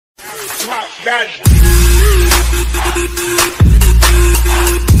Pop that.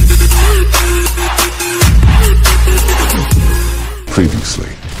 Previously.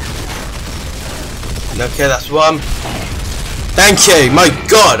 Okay, that's one. Thank you. My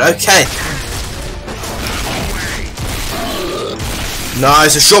God. Okay.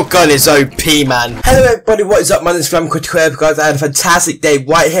 Nice, a shotgun is OP, man. Hello everybody, what is up? My name is FlammableCritical, guys. I had a fantastic day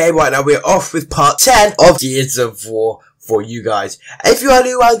right here, right now. We're off with part 10 of Gears of War for you guys. If you are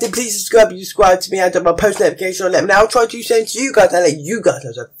new, then please subscribe to me and my post notification on. Let me know. I'll try to do something to you guys and let you guys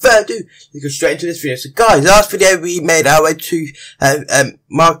know. So further ado, let's go straight into this video. So guys, last video we made our way to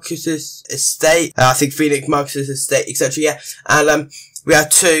Marcus's estate. I think Fenix, Marcus's estate, etc. Yeah, and we had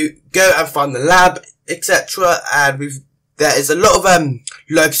to go and find the lab, etc. And there is a lot of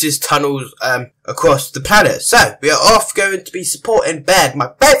locust tunnels across the planet. So we are off going to be supporting Ben,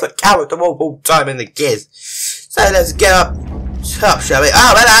 my favourite character of all time in the Gears. So let's get up, shall we?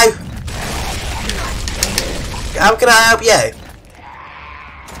 Oh, hello! How can I help you?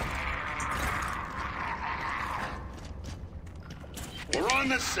 We're on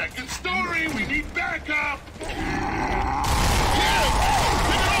the second story. We need backup.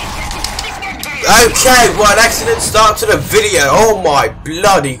 Okay, what an excellent start to the video. Oh my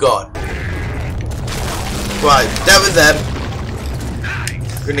bloody God. Right, there with them.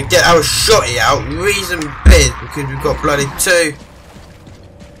 We're gonna get our shotty out, reason big, because we've got bloody two.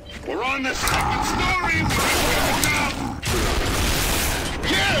 We're on the second story. We need backup.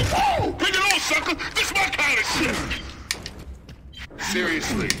 Yeah! Oh, bring it on, sucker. This is my kind of shit.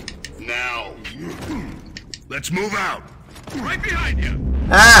 Seriously, now. Let's move out. Right behind you.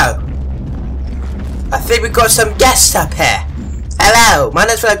 Ah. I think we've got some guests up here. Hello, my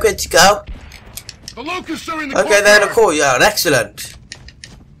name's FlammableCritical. The locusts are in the Okay, they're in the courtyard. Excellent.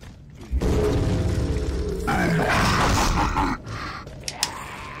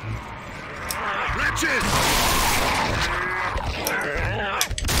 Wretched!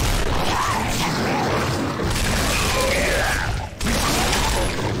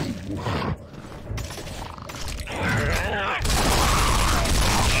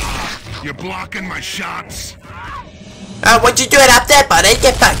 You're blocking my shots. What you doing up there, buddy?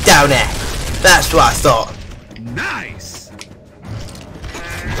 Get back down there. That's what I thought. Nice.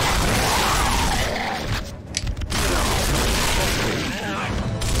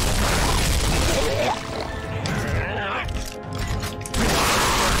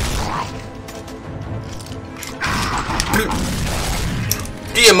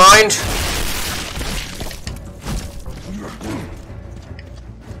 Do you mind?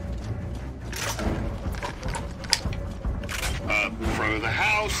 Front of the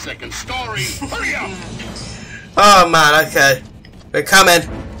house, second story. Hurry up! Oh man, okay. We're coming.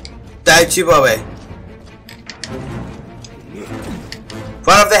 Don't you worry.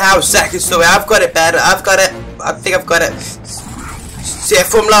 Front of the house, second story. I've got it, Ben. I've got it. I think I've got it. So yeah,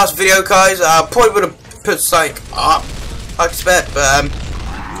 from last video, guys, I probably would have put something up, I expect, but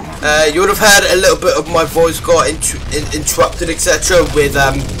you would have heard a little bit of my voice got interrupted, etc. with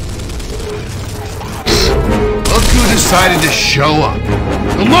Look who decided to show up.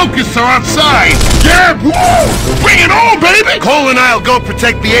 The locusts are outside. Yeah, whoa! Bring it on, baby! Cole and I'll go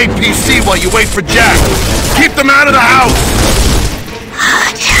protect the APC while you wait for Jack. Keep them out of the house.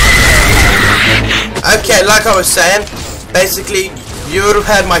 Okay, like I was saying, basically, you would have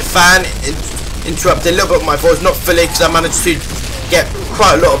heard my fan interrupted a little bit of my voice, not fully, because I managed to get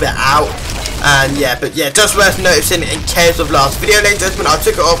quite a lot of it out. And yeah, but yeah, just worth noticing in case of last video, ladies and gentlemen, I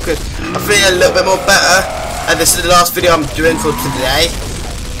took it off because I'm feeling a little bit more better. And this is the last video I'm doing for today.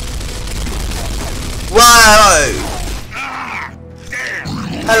 Whoa!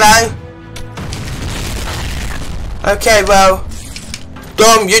 Hello? Okay, well,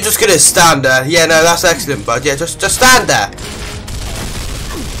 Dom, you're just gonna stand there. Yeah, no, that's excellent, bud. Yeah, just stand there.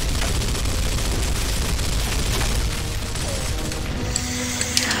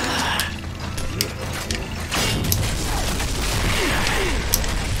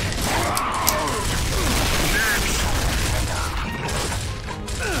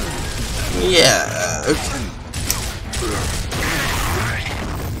 Yeah, okay.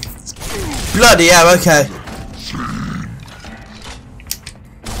 Bloody hell, okay.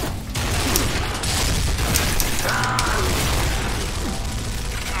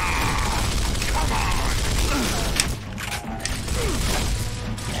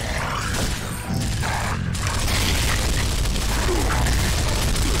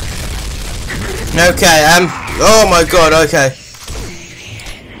 Okay, oh my God, okay.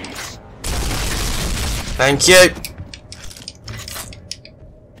 Thank you.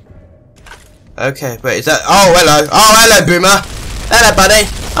 Okay, wait, is that? Oh, hello. Oh, hello, Boomer. Hello, buddy.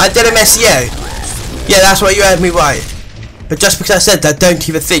 I didn't miss you. Yeah, that's why you heard me right. But just because I said that, don't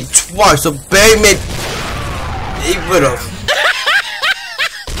even think twice or boom it. He would have.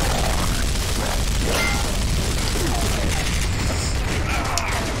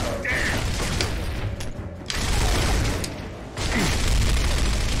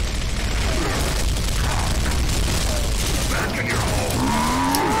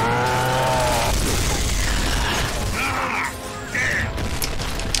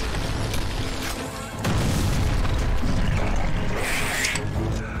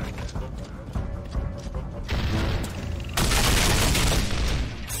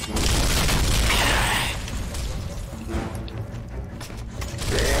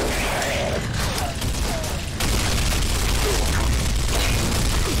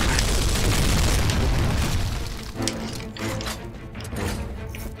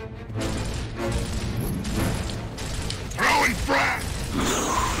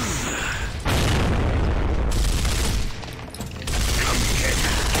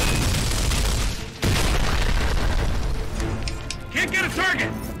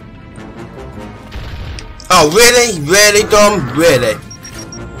 Oh, really? Really, Dom? Really?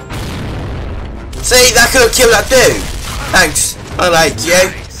 See, that could have killed that dude. Thanks. I like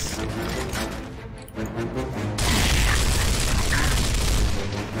you.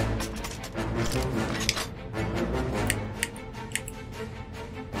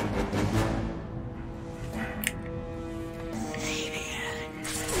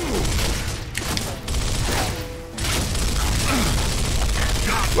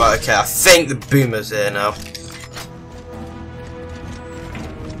 Right, okay, I think the boomer's here now.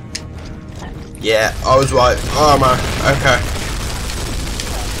 Yeah, I was right. Armor, okay.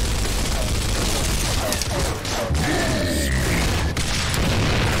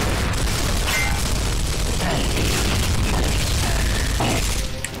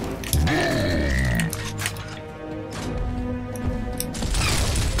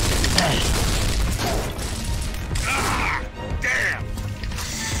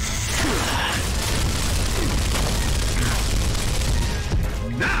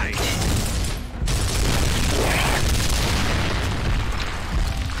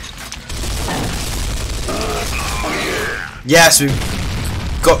 Yes, we've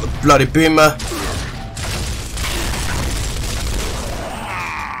got the bloody boomer.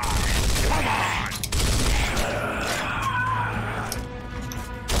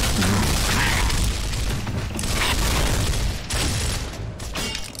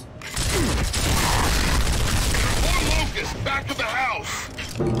 Locust, back to the house.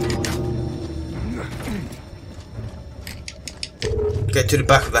 Get to the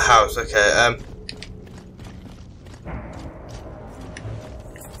back of the house, okay,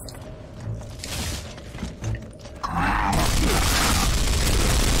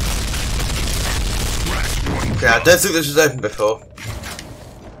 Okay, I don't think this was open before.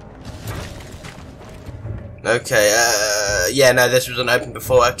 Okay, yeah, no, this wasn't open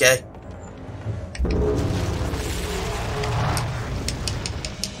before, okay.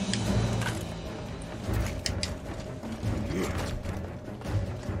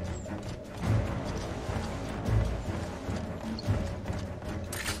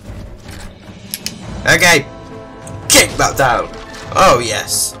 Okay, kick that down. Oh,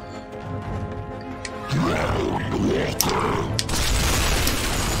 yes.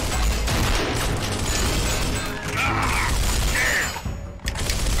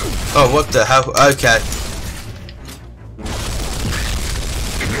 Oh, what the hell? Okay.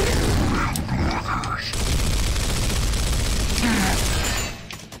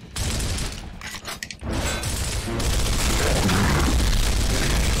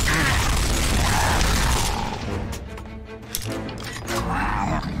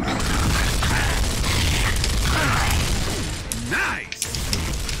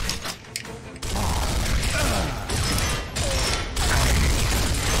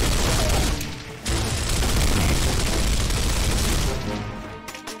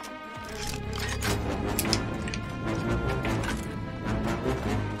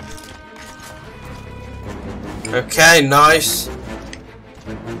 Okay, nice.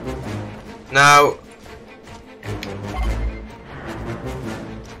 Now,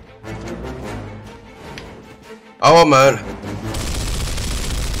 oh man,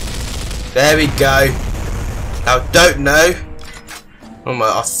 there we go. Now, don't know. Oh my,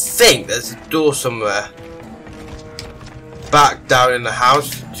 I think there's a door somewhere back down in the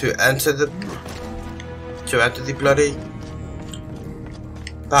house to enter the bloody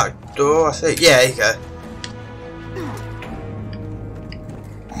back door. I think. Yeah, there you go.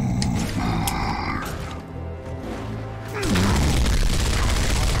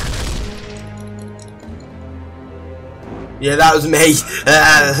 Yeah, that was me.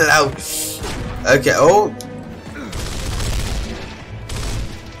 Okay, oh.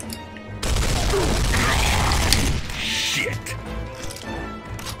 Shit.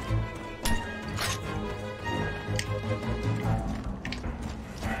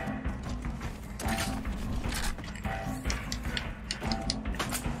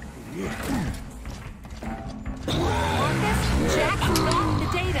 Jack, lock the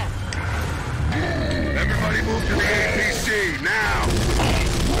data. Everybody move to the APC now.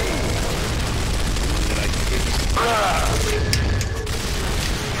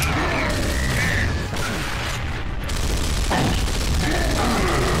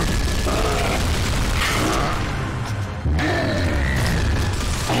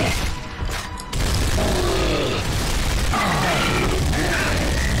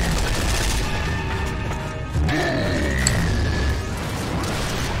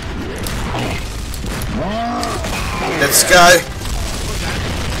 Let's go.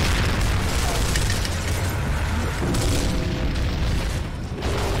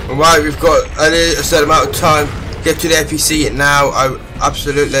 Alright, we've got a certain amount of time. Get to the APC now. Oh,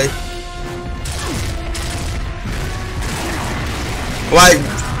 absolutely. Right,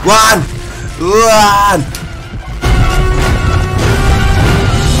 run!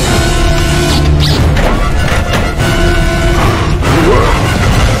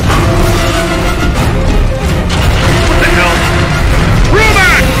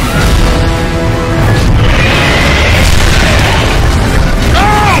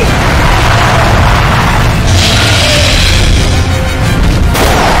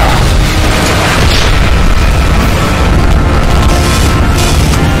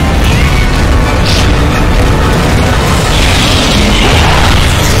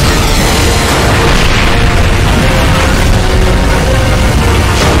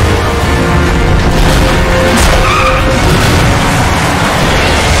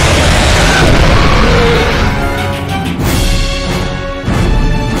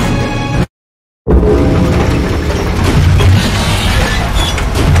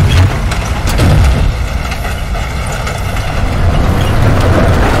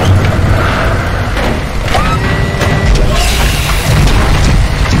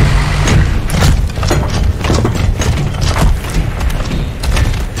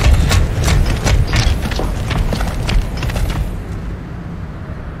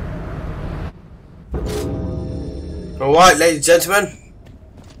 Alright, ladies and gentlemen.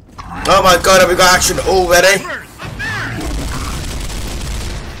 Oh my god, have we got action already?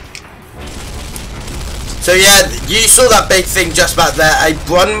 So yeah, you saw that big thing just back there. A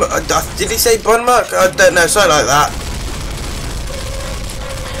did he say Brunmark? I don't know, something like that.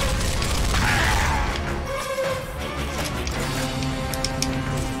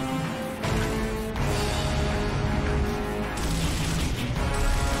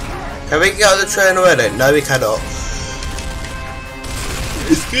 Can we get on the train already? No, we cannot.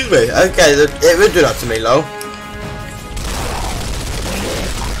 Excuse me. Okay, it will do that to me, lol.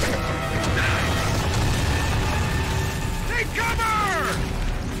 Take cover!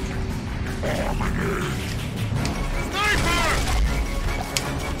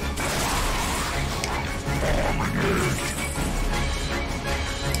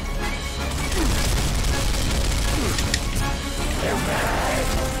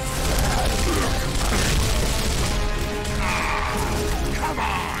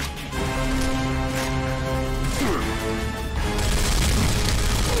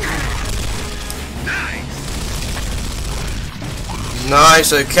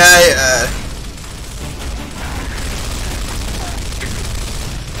 Nice, okay.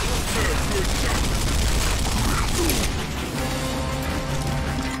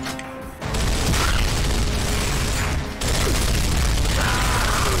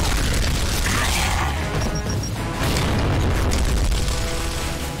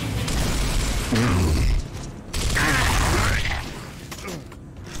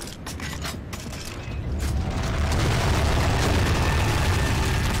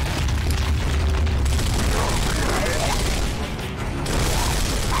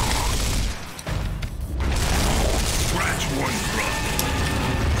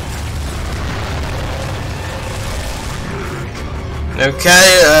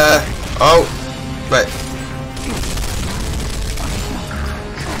 Okay, oh, wait.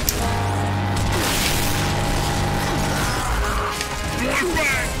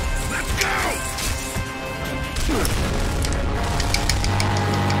 Let's go!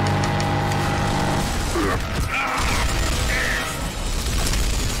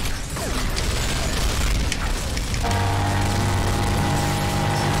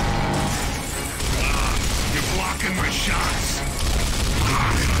 You're blocking my shot.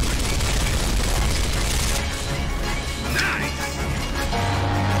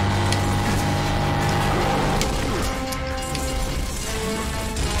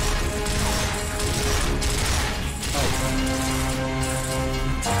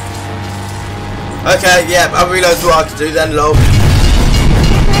 Okay, yeah, I realised what I could do then, lol.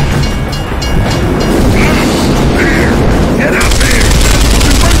 Get out there!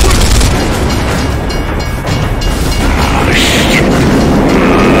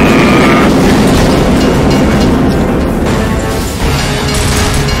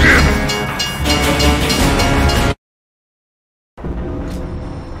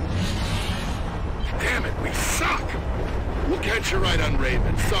 Damn it, we suck! We'll catch you right on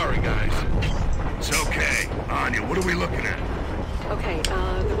Raven. Sorry, guys. It's okay. Anya, what are we looking at? Okay,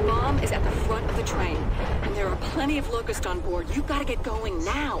 the bomb is at the front of the train, and there are plenty of locusts on board. You've got to get going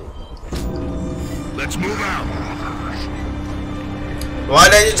now. Let's move out.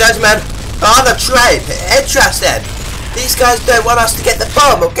 Right, ladies and gentlemen, on the train. Interesting. These guys don't want us to get the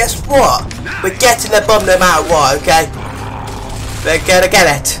bomb, well, guess what? We're getting the bomb no matter what, okay? We're gonna get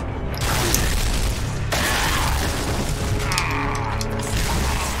it.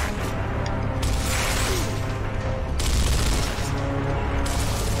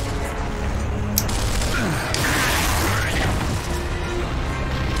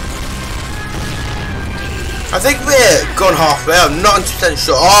 I think we're gone halfway, I'm not 100%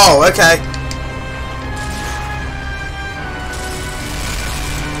 sure. Oh, okay.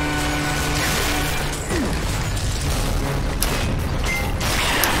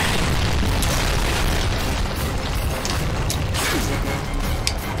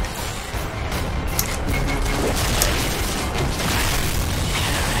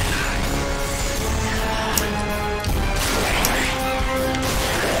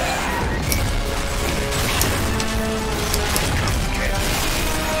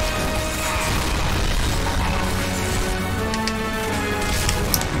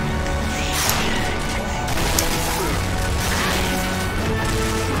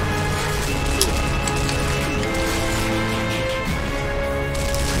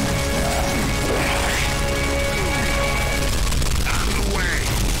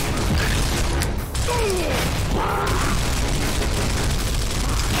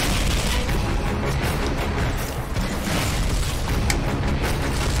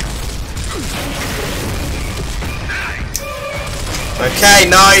 Okay,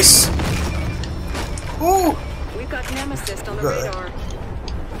 nice. Ooh. We've got Nemesis on the radar.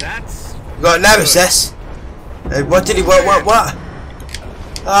 That's... We got Nemesis. What did he want? What?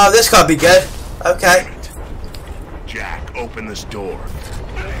 Oh, this can't be good. Okay. Jack, open this door.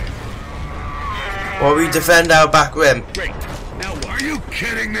 Well, we defend our back rim. Great. Now, are you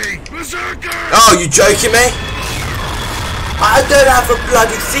kidding me? Berserker! Oh, you joking me? I don't have a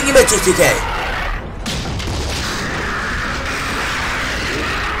bloody thingamajiggy.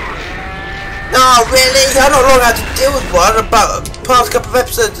 No, really? I don't know how to deal with one about the past couple of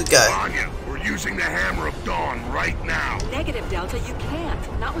episodes ago. Anya, we're using the Hammer of Dawn right now. Negative, Delta, you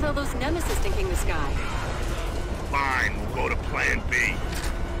can't. Not with all those Nemesis thinking the sky. Fine, we'll go to Plan B.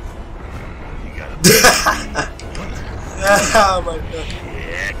 You gotta... Oh my god.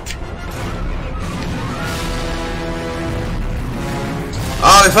 Shit.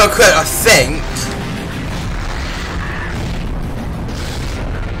 Oh, if I'm correct, I think...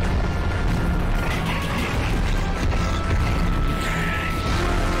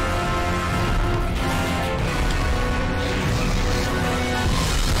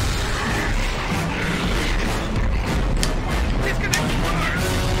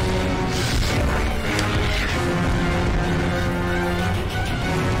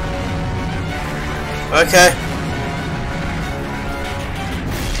 Okay.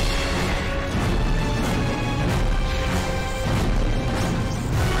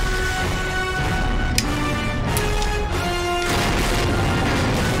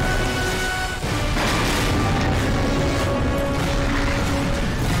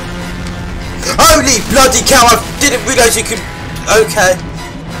 Holy bloody cow, I didn't realise you could... Okay.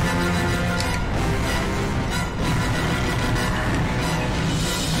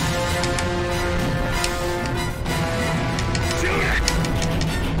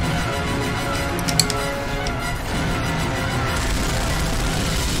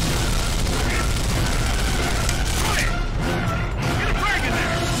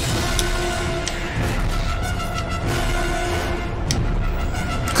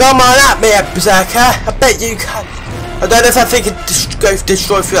 Come on at me, berserker! I bet you can. I don't know if that thing can go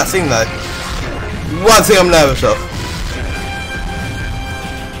destroy through that thing though. One thing I'm nervous of.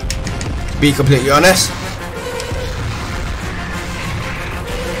 Be completely honest.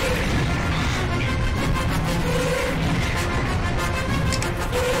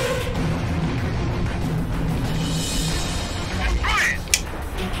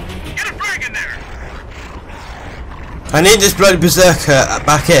 I need this bloody berserker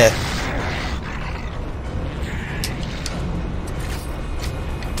back here.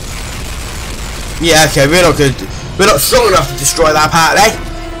 Yeah, okay, we're not strong enough to destroy that part, eh?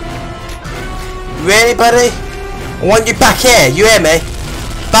 Really, buddy? I want you back here, you hear me?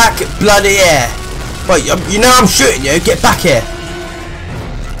 Back bloody here. Wait, you know I'm shooting you, get back here.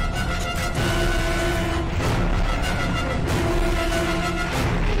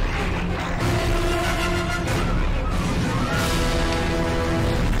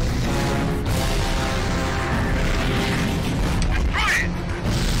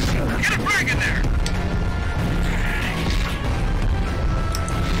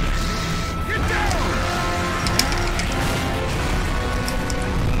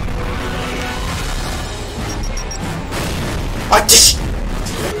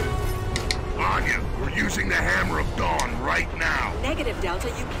 We're using the hammer of dawn right now. Negative, Delta,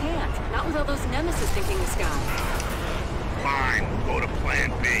 you can't. Not with all those nemesis thinking the sky. Fine, we'll go to plan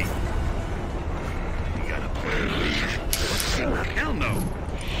B. We got a plan B. Hell no.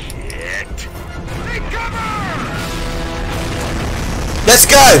 Shit. Take cover! Let's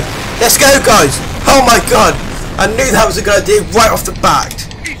go! Let's go, guys! Oh my god! I knew that was a good idea right off the bat.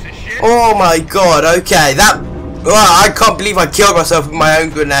 Oh my god, okay, that... Oh, I can't believe I killed myself with my own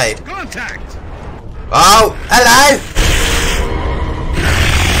grenade. Contact! Oh, hello!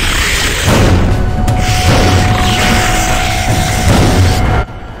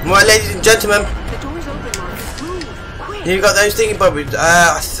 Right, ladies and gentlemen. The door's open, Marcus. Move, quick. You got those thingy bobbies?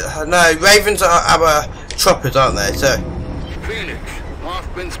 No, ravens are our choppers, aren't they? So. Phoenix,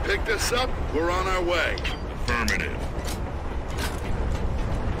 Hoffman's picked us up. We're on our way. Affirmative.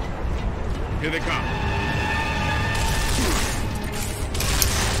 Here they come.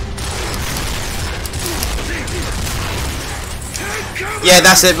 Yeah,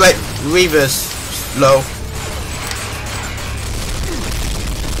 that's it. Wait, Reavers. Low.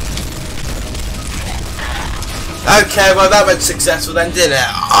 Okay, well that went successful then, didn't it?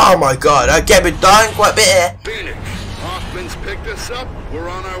 Oh my god. Okay, we're dying quite a bit here. Phoenix, Hoffman's picked us up. We're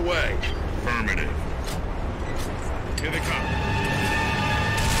on our way. Affirmative. Here they come.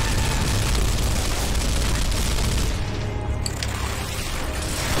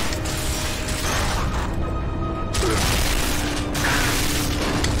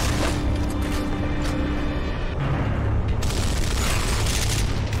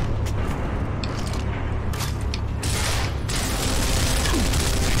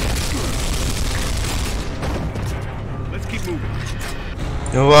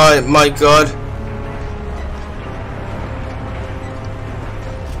 Alright, my god.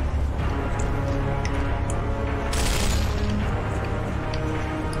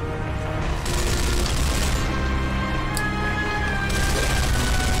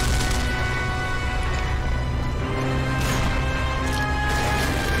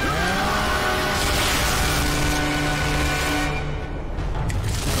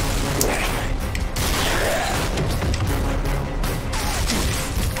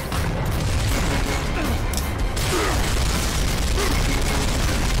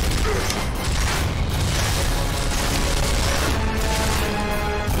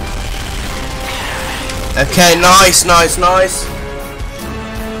 Okay, nice. Delta,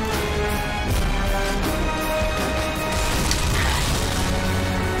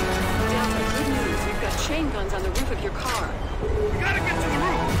 good news. We've got chain guns on the roof of your car. We gotta get to the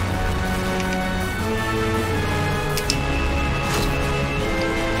roof.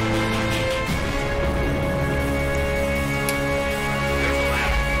 There's a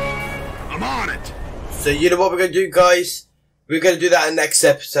ladder. I'm on it. So you know what we're gonna do, guys? We're going to do that in the next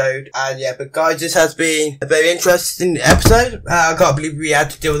episode. And yeah, but guys, this has been a very interesting episode. I can't believe we had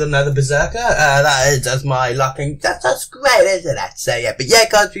to deal with another berserker. That is just my luck. And that's great, isn't it? So yeah, but yeah,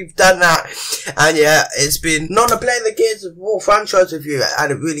 guys, we've done that. And yeah, it's been an honor playing the Gears of War franchise with you.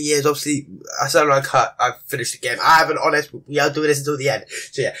 And it really is. Obviously, I sound like I've finished the game. I haven't, honest, but we are doing this until the end.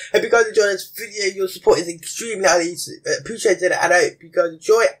 So yeah, hope you guys enjoyed this video. Your support is extremely appreciated. And I hope you guys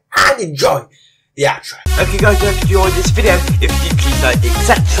enjoy the outro. Okay guys, if you enjoyed this video, if you please like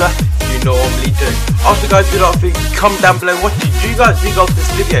etc. you normally do. Also guys, do not forget to comment down below what did you guys think of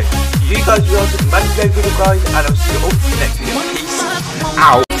this video. You guys will also manage the video guys, and I'll see you all in the next video. Peace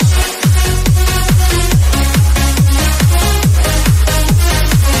out.